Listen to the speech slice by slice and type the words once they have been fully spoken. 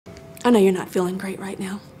I know you're not feeling great right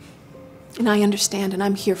now. And I understand, and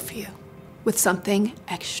I'm here for you with something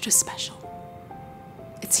extra special.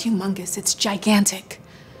 It's humongous, it's gigantic,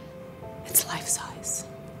 it's life-size.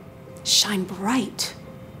 Shine bright,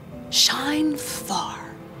 shine far.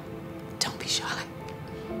 Don't be shy.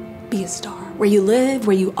 Be a star. Where you live,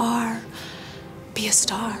 where you are, be a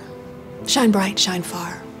star. Shine bright, shine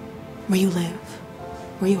far. Where you live,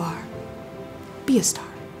 where you are, be a star.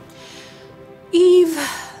 Eve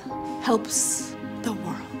helps the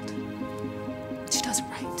world. She does it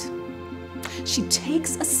right. She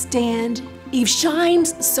takes a stand. Eve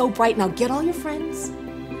shines so bright. Now get all your friends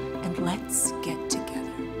and let's get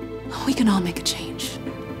together. We can all make a change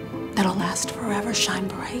that'll last forever. Shine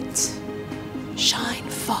bright, shine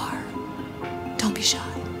far. Don't be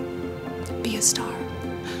shy. Be a star.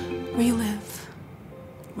 Where you live,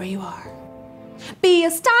 where you are. Be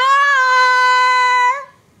a star!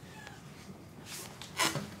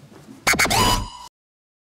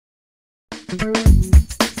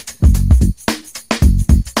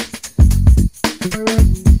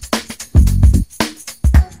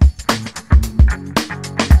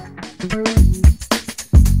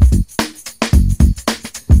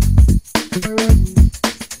 Tyra.